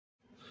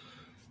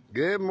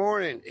Good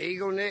morning,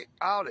 Eagle Neck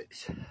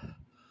Audits.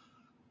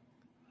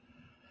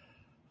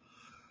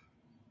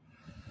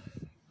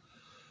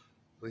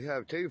 We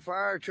have 2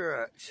 fire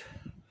trucks.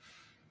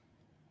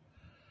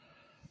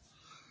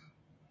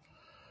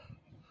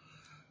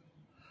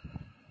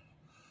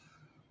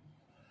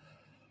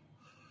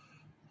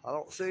 I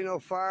don't see no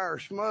fire or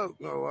smoke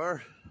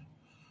nowhere.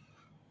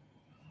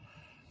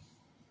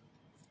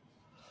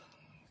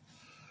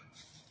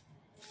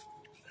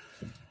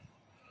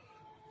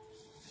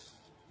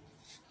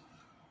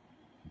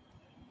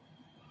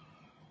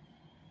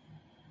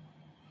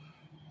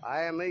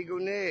 I am Eagle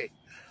Neck.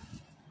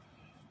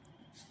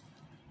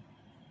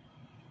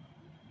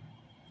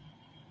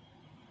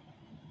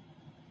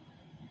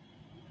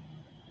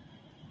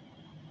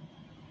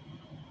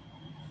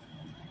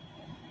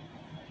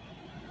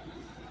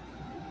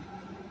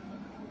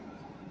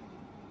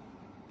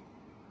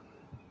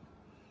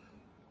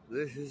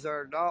 This is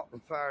our Dalton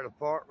Fire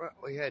Department.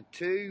 We had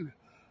 2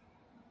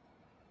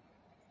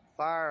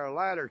 fire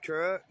ladder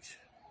trucks.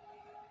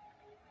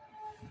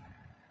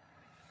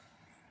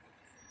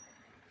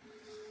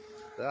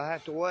 They'll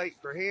have to wait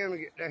for him to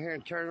get down here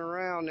and turn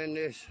around in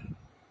this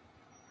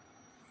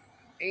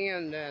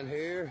end down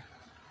here.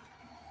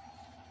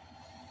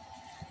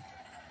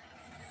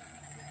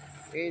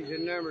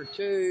 Engine number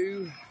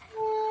 2.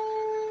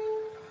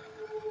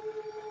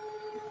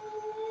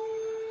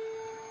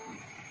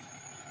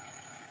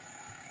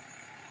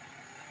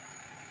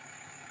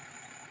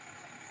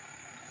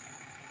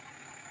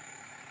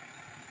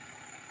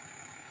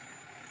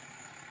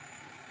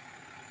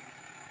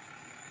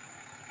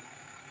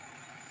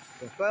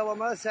 The fella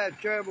must have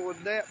trouble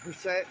with depth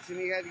perception.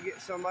 He had to get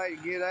somebody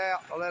to get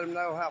out to let him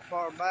know how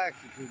far back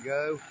he can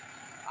go.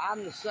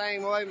 I'm the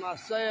same way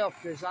myself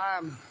because I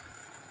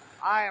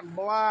am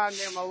blind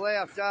in my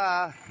left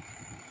eye.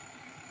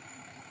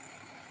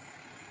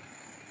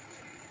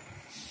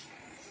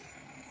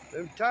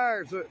 Them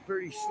tires look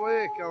pretty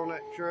slick on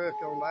that truck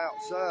on the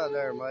outside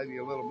there, maybe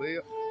a little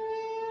bit.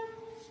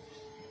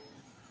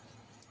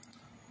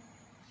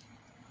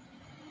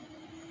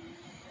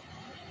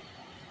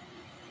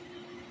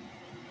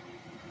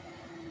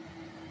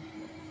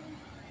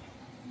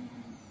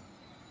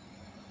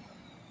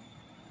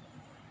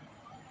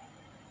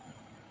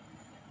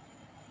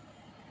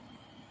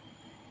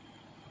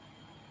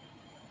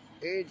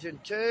 Engine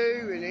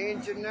 2 and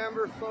engine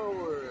number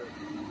 4.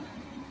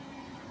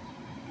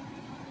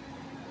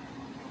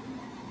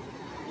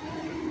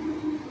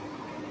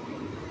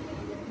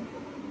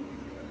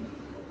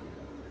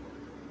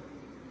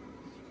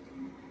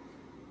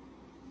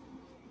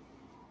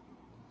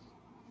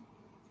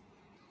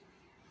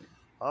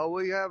 Oh,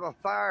 we have a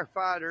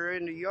firefighter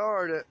in the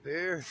yard up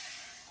here.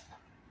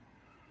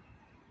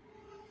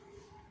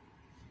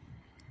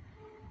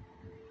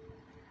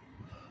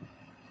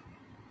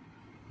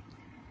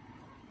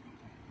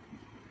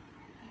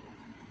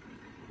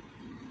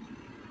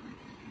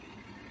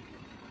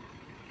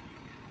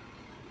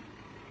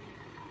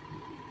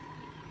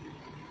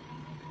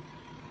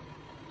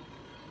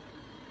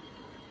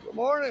 Good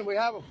morning, we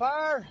have a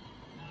fire?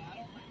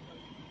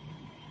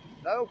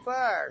 No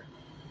fire.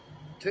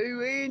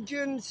 2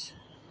 engines,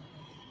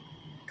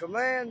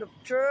 command the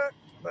truck,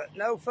 but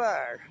no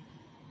fire.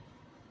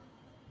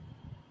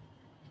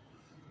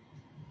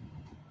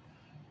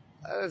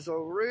 That is a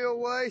real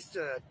waste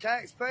of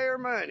taxpayer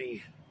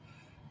money.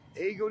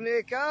 Eagle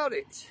Neck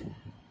Audits.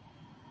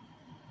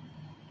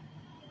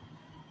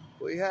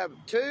 We have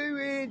 2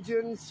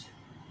 engines.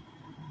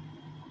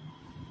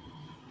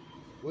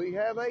 We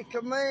have a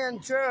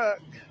command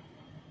truck,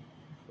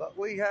 but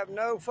we have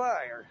no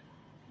fire.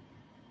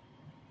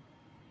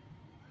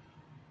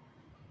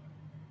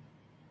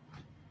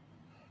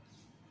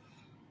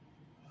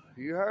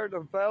 You heard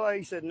the fella,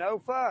 he said no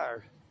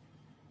fire.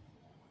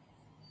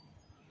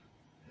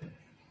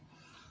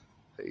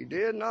 He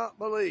did not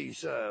believe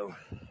so.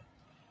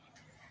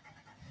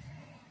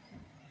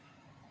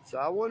 So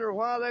I wonder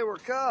why they were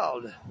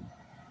called.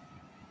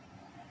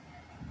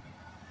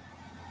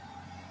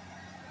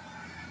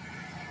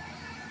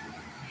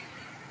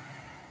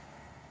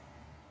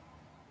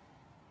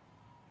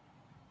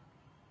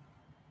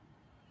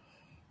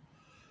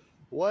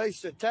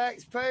 Waste of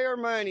taxpayer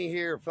money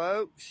here,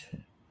 folks.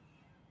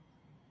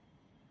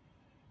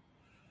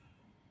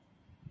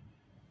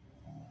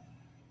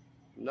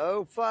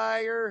 No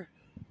fire,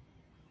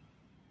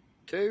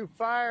 2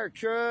 fire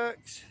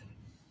trucks,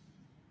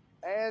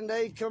 and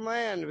a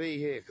command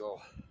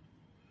vehicle.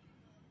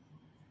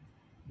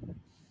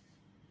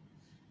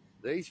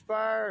 These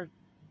fire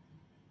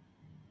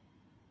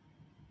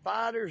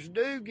fighters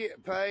do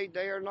get paid.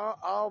 They are not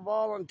all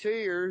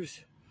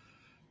volunteers.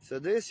 So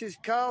this is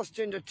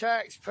costing the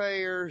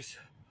taxpayers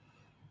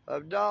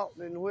of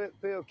Dalton and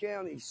Whitfield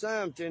County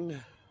something.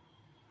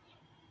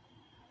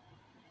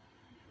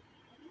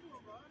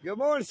 Good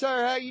morning,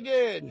 sir. How you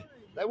doing?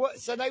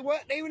 So they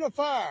wasn't even a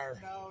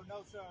fire.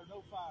 No, sir,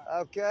 no fire.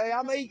 Okay,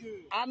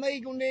 I'm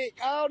Eagle Neck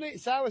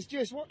Audits. I was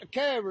just wanting to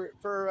cover it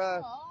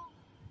for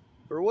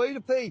we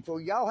the people.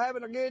 Y'all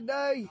having a good day?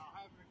 Having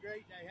a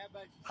great day. How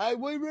about you? Hey,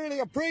 we really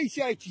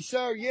appreciate you,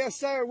 sir. Yes,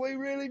 sir, we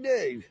really do.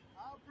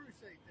 I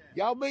appreciate that.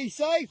 Y'all be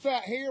safe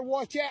out here.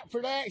 Watch out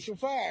for the actual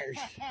fires.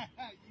 You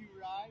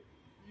right.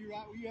 You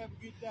right. Well, you have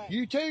a good day.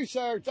 You too,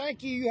 sir.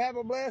 Thank you. You have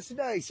a blessed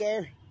day,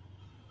 sir.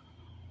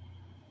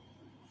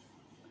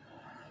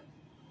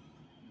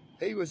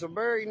 He was a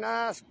very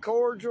nice,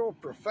 cordial,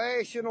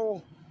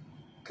 professional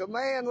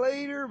command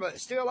leader, but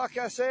still, like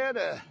I said,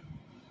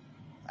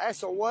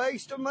 that's a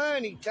waste of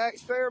money,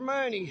 taxpayer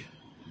money.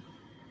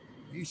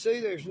 You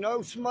see there's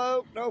no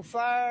smoke, no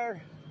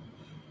fire.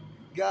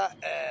 Got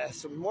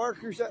some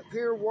workers up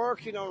here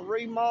working on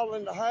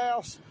remodeling the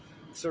house.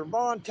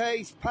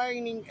 Cervantes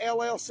Painting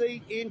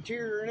LLC,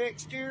 interior and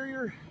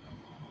exterior.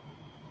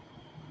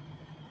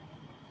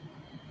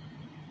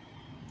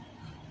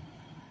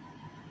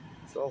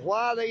 So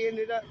why they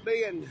ended up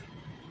being,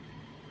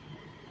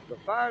 the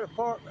fire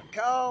department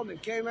called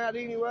and came out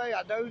anyway,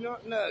 I do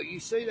not know. You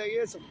see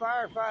there is a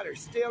firefighter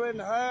still in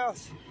the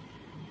house.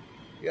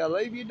 Yeah,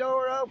 leave your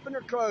door open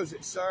or close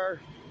it, sir.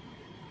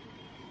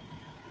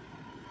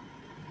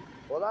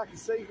 What I can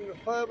see from the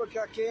public,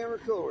 I can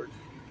record.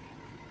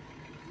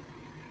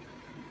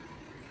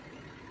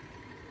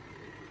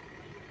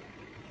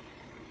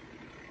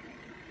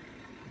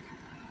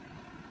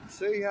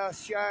 See how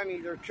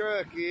shiny their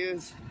truck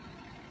is.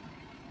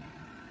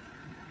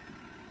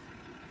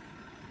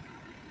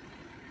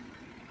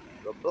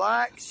 The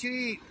Black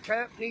Sheep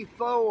Company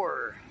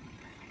 4.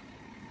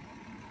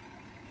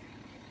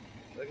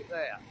 Look at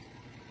that.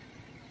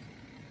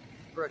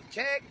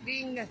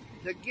 Protecting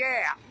the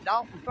Gap,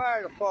 Dalton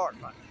Fire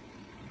Department.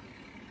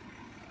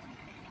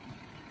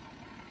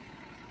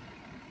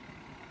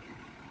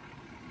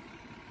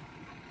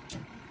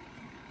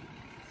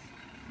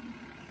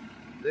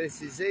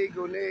 This is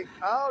Eagle Nick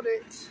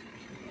Audit.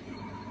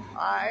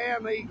 I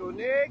am Eagle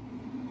Nick.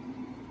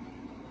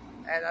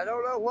 And I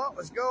don't know what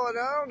was going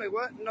on. There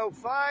wasn't no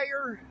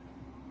fire.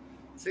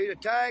 See the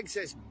tag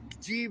says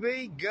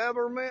GB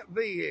Government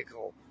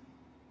Vehicle.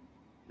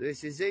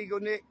 This is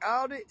Eagle Nick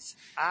Audits.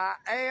 I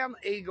am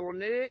Eagle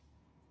Nick,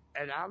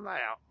 and I'm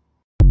out.